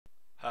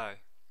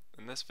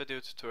this video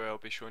tutorial I'll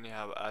be showing you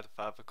how to add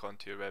a favicon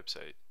to your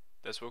website.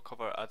 This will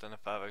cover adding a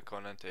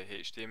favicon into a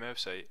HTML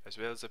site as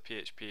well as a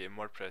PHP and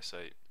WordPress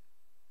site.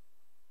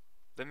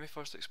 Let me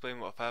first explain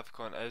what a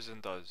favicon is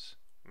and does.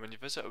 When you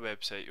visit a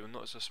website you'll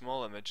notice a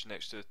small image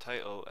next to the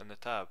title and the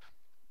tab.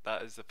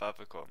 That is the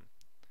favicon.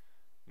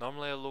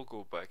 Normally a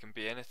logo, but it can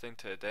be anything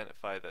to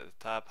identify that the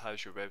tab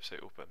has your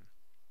website open.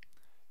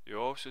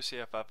 You'll also see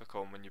a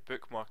favicon when you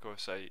bookmark our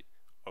site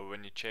or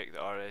when you check the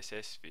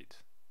RSS feed.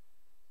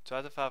 To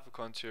add a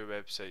favicon to your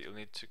website you'll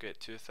need to get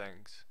two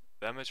things: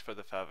 the image for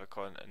the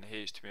favicon and the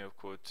HTML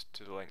code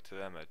to link to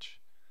the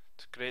image.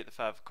 To create the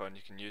favicon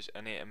you can use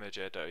any image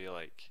editor you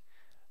like.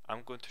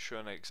 I'm going to show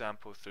an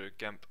example through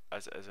GIMP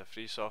as it is a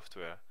free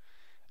software.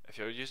 If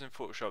you're using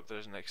Photoshop there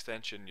is an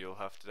extension you'll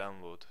have to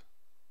download.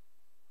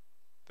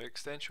 The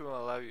extension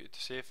will allow you to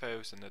save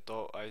files in the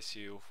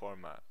 .ico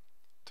format.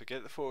 To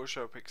get the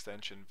Photoshop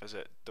extension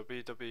visit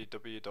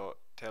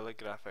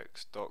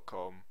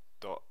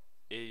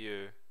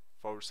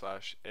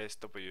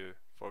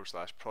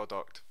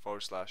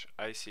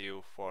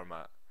www.telegraphics.com.au/sw/product/ICO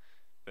format,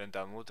 then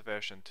download the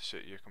version to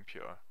suit your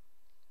computer.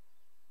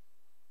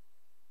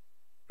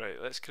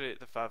 Right, let's create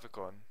the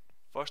favicon.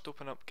 First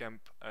open up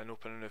GIMP and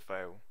open a new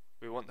file.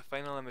 We want the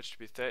final image to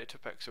be 32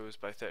 pixels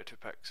by 32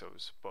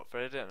 pixels, but for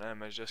editing an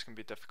image this can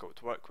be difficult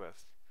to work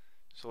with.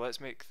 So let's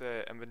make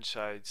the image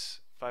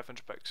size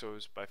 500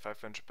 pixels by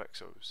 500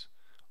 pixels.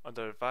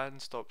 Under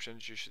advanced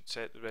options you should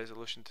set the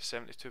resolution to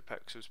 72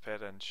 pixels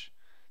per inch.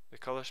 The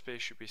color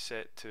space should be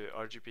set to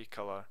RGB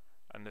color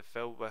and the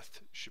fill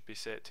width should be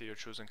set to your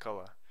chosen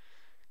color.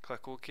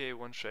 Click OK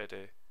once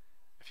ready.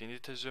 If you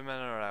need to zoom in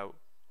or out,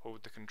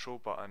 hold the control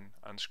button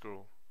and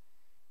scroll.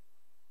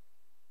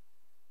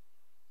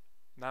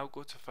 Now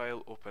go to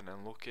File, Open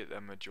and locate the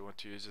image you want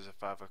to use as a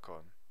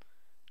favicon.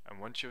 And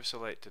once you have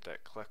selected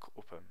it, click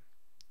Open.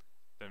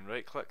 Then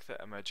right click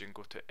the image and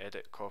go to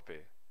Edit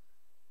Copy.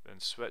 Then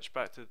switch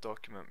back to the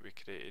document we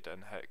created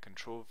and hit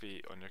Ctrl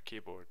V on your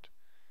keyboard.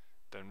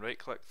 Then right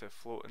click the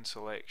floating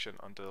selection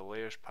under the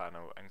Layers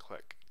panel and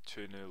click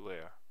to New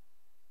Layer.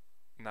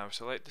 Now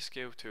select the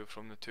Scale tool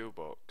from the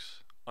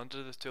toolbox.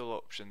 Under the tool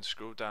options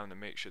scroll down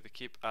and make sure the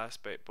Keep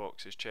Aspect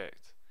box is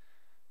checked.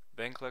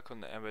 Then click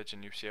on the image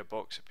and you'll see a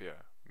box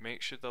appear.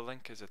 Make sure the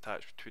link is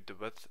attached between the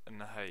width and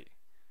the height.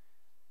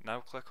 Now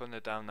click on the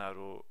down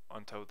arrow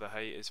until the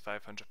height is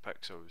 500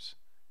 pixels.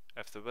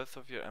 If the width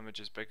of your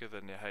image is bigger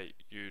than the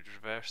height, you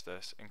reverse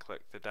this and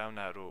click the down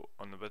arrow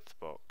on the width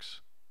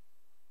box.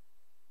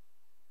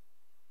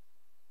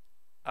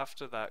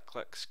 After that,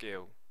 click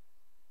Scale.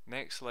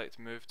 Next select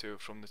Move tool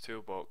from the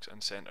toolbox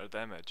and center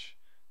the image.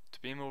 To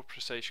be more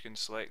precise you can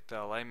select the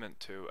Alignment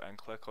tool and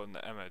click on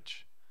the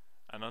image.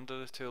 And under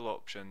the tool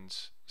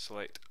options,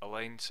 select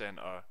Align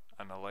Center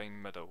and Align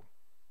Middle.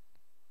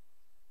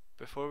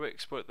 Before we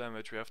export the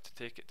image we have to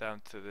take it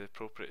down to the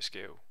appropriate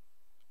scale.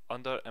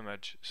 Under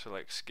Image,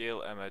 select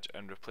Scale Image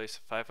and replace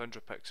the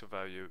 500 pixel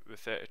value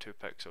with 32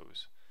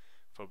 pixels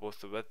for both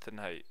the width and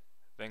height,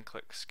 then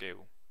click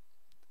Scale.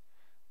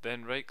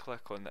 Then right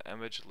click on the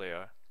image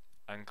layer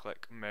and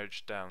click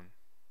Merge Down.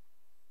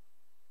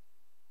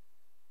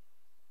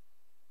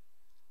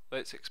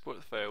 Let's export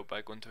the file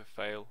by going to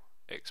File,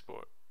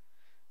 Export.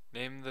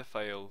 Name the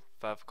file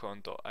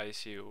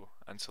favicon.ico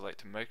and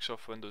select a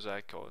Microsoft Windows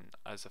icon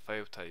as the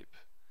file type.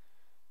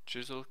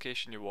 Choose the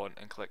location you want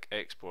and click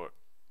Export.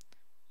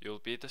 You will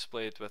be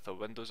displayed with a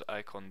Windows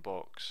icon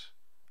box.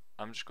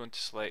 I'm just going to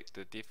select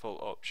the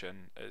default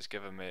option it is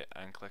given me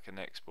and click on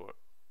Export.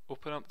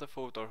 Open up the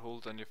folder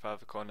holding your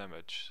favicon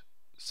image.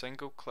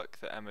 Single click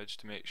the image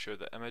to make sure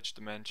the image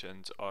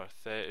dimensions are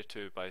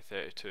 32 by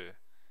 32.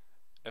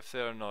 If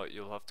they are not,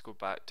 you'll have to go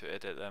back to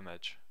edit the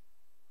image.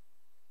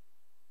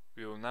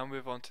 We will now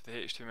move on to the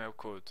HTML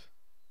code.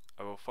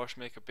 I will first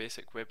make a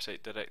basic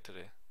website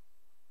directory.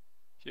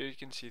 Here you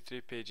can see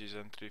 3 pages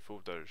and 3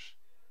 folders.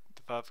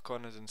 The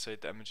favicon is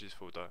inside the images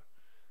folder.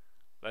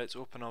 Let's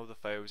open all the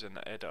files in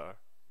the editor.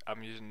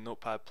 I'm using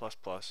Notepad++,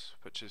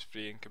 which is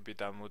free and can be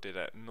downloaded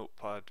at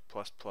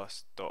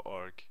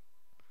notepad++.org.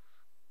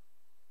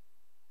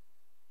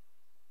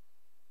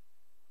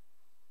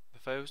 The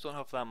files don't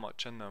have that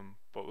much in them,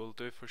 but will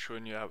do for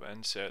showing you how to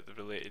insert the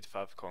related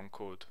favicon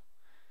code.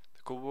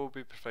 The code will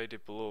be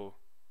provided below,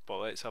 but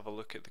let's have a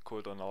look at the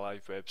code on a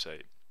live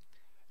website.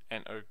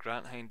 Enter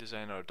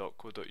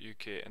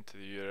granthinddesigner.co.uk into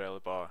the URL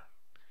bar.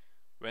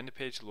 When the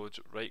page loads,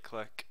 right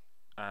click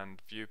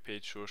and view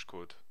page source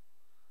code.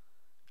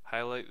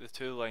 Highlight the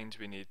 2 lines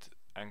we need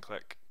and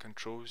click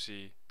Ctrl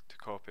Z to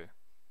copy.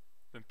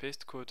 Then paste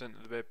the code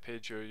into the web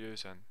page you are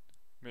using.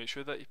 Make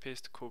sure that you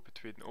paste the code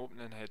between the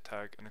opening head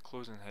tag and the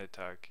closing head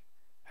tag.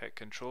 Hit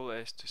Ctrl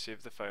S to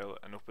save the file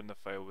and open the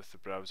file with the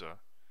browser.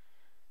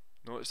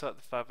 Notice that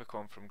the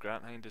favicon from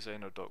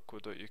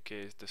granthinddesigner.co.uk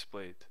is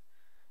displayed.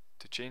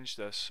 To change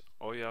this,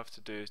 all you have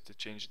to do is to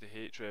change the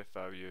href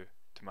value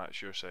to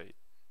match your site.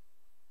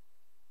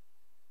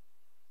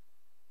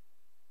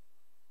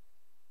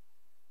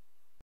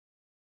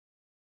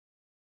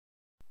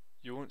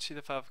 You won't see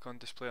the favicon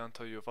display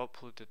until you have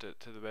uploaded it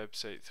to the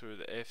website through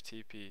the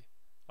FTP.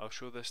 I'll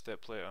show this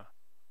step later.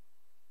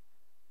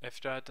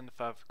 If you're adding the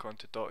favicon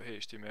to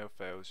 .html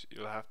files,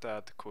 you'll have to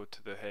add the code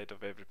to the head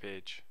of every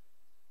page.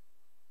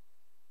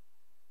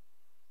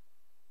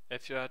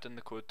 If you're adding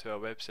the code to a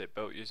website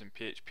built using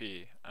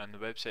PHP and the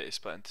website is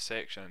split into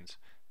sections,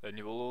 then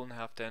you will only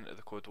have to enter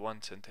the code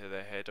once into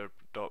the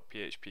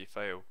header.php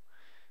file.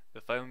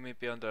 The file may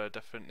be under a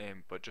different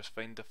name, but just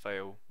find the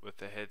file with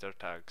the header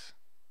tags.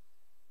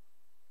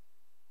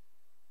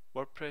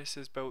 WordPress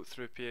is built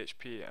through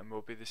PHP and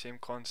will be the same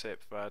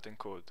concept for adding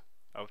code.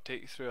 I'll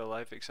take you through a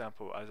live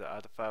example as I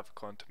add a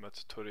favicon to my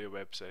tutorial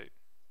website.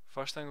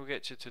 First thing I'll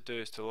get you to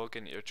do is to log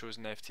into your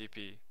chosen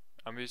FTP.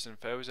 I'm using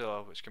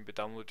FileZilla, which can be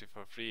downloaded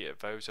for free at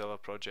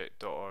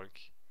filezillaproject.org.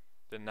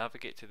 Then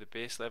navigate to the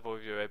base level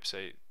of your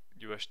website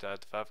you wish to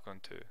add the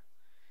favicon to.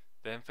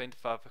 Then find the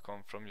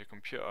favicon from your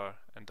computer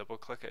and double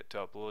click it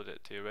to upload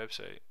it to your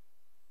website.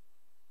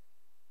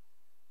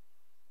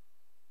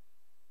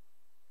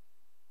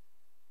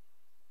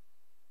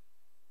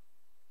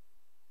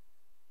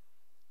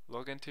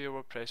 Log into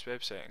your WordPress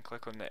website and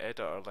click on the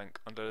editor link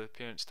under the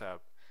Appearance tab.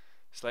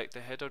 Select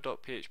the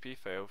header.php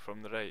file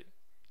from the right.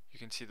 You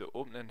can see the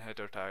opening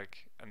header tag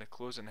and the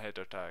closing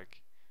header tag.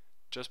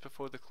 Just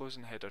before the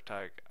closing header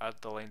tag, add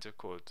the lines of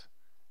code.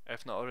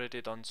 If not already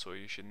done so,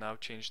 you should now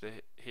change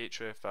the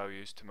href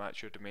values to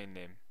match your domain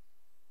name.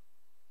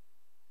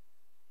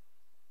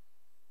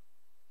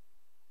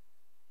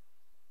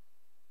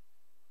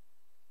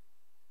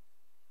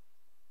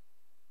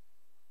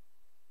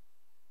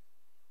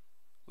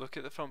 Look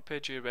at the front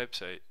page of your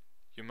website.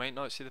 You might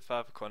not see the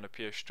favicon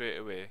appear straight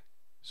away,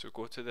 so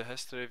go to the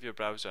history of your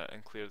browser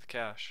and clear the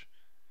cache.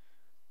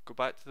 Go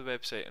back to the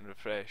website and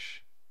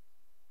refresh.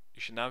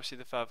 You should now see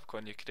the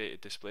favicon you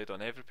created displayed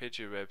on every page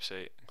of your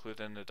website,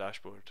 including the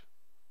dashboard.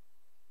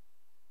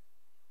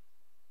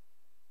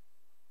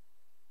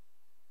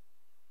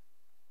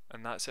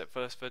 And that's it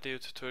for this video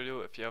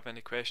tutorial. If you have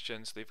any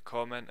questions, leave a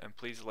comment and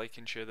please like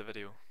and share the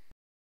video.